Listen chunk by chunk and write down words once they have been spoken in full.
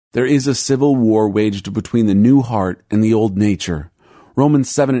There is a civil war waged between the new heart and the old nature. Romans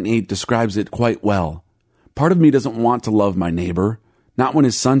 7 and 8 describes it quite well. Part of me doesn't want to love my neighbor, not when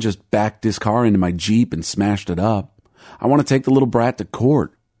his son just backed his car into my Jeep and smashed it up. I want to take the little brat to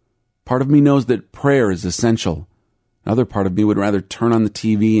court. Part of me knows that prayer is essential. Another part of me would rather turn on the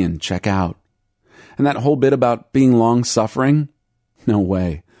TV and check out. And that whole bit about being long-suffering? No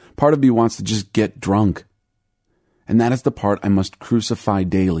way. Part of me wants to just get drunk. And that is the part I must crucify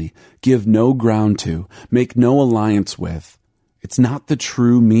daily, give no ground to, make no alliance with. It's not the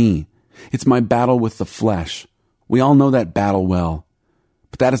true me. It's my battle with the flesh. We all know that battle well.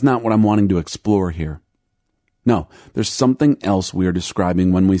 But that is not what I'm wanting to explore here. No, there's something else we are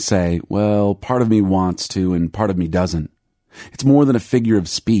describing when we say, well, part of me wants to and part of me doesn't. It's more than a figure of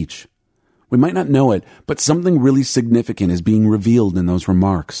speech. We might not know it, but something really significant is being revealed in those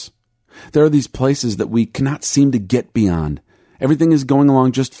remarks. There are these places that we cannot seem to get beyond. Everything is going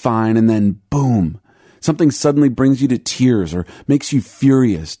along just fine, and then, boom, something suddenly brings you to tears or makes you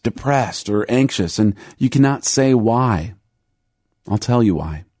furious, depressed, or anxious, and you cannot say why. I'll tell you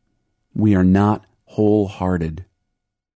why. We are not wholehearted.